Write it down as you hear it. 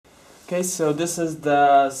Okay, so this is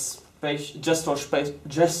the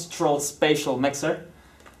gestural spatial mixer.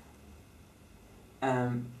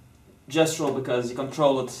 Gestural because you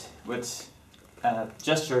control it with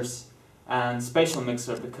gestures, and spatial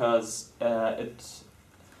mixer because it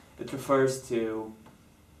refers to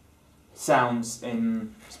sounds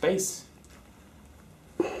in space.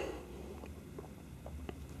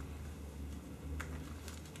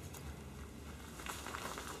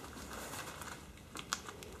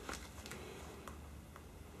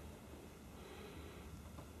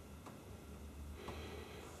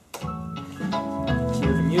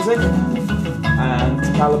 Cue the music and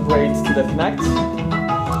calibrate to the Kinect.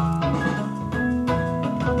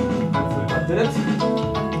 Hopefully that did it.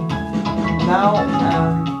 Now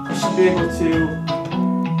I should be able to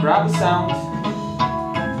grab a sound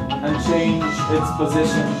and change its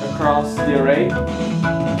position across the array.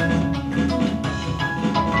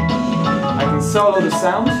 I can solo the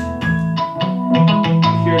sound,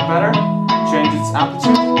 hear it better, change its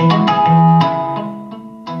amplitude,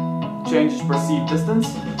 change its perceived distance.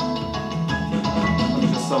 Let me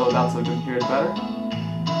just solo that so I can hear it better.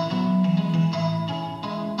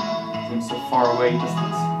 Seems so far away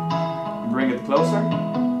distance. Bring it closer.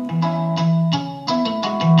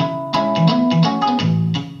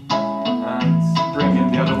 And bring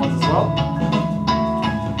in the other ones as well.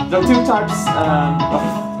 There are two types of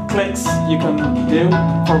clicks you can do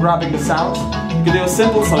for grabbing the sound. You can do a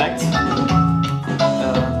simple select, like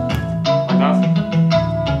that.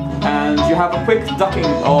 And you have a quick ducking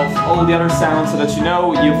of all the other sounds so that you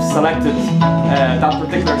know you've selected that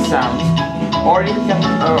particular sound. Or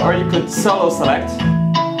you could solo select.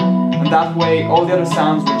 And that way all the other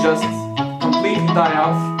sounds will just completely die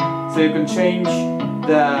off, so you can change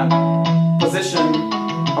the position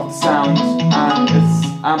of the sound and its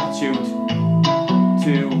amplitude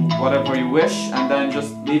to whatever you wish, and then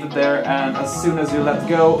just leave it there, and as soon as you let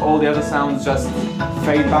go, all the other sounds just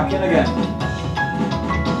fade back in again.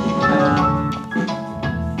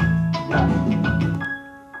 Yeah.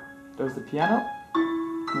 There's the piano.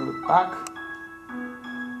 Move it back.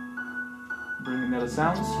 Bring in the other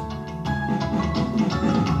sounds.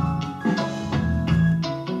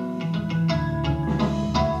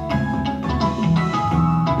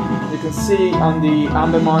 You can see on the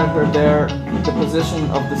ambient monitor there the position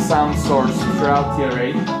of the sound source throughout the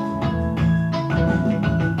array.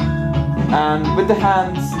 And with the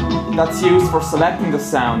hand that's used for selecting the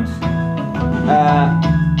sound,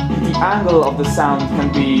 the angle of the sound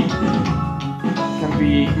can be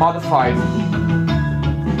modified.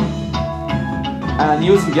 And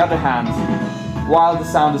using the other hand, while the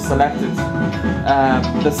sound is selected,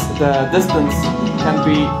 the distance can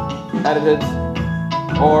be edited,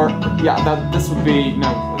 or this would be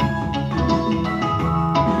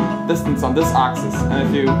distance on this axis, and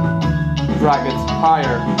if you drag it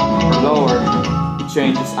higher or lower, it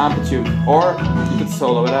changes amplitude. Or you could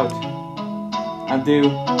solo it out and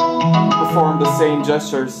perform the same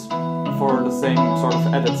gestures for the same sort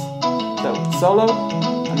of edits. So solo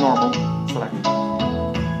and normal select.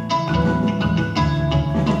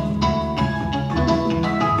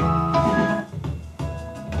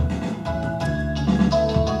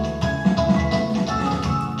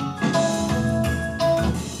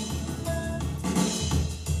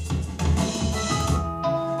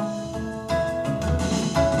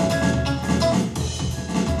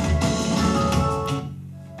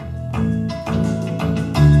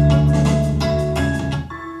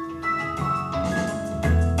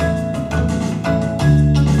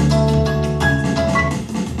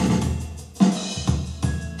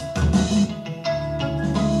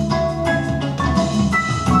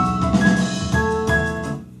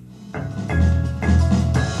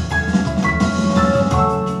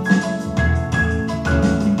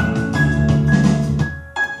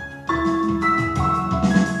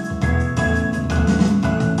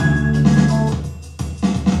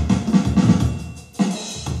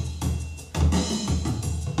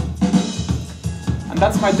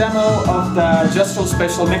 That's my demo of the Gestural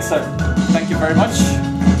Spatial Mixer. Thank you very much.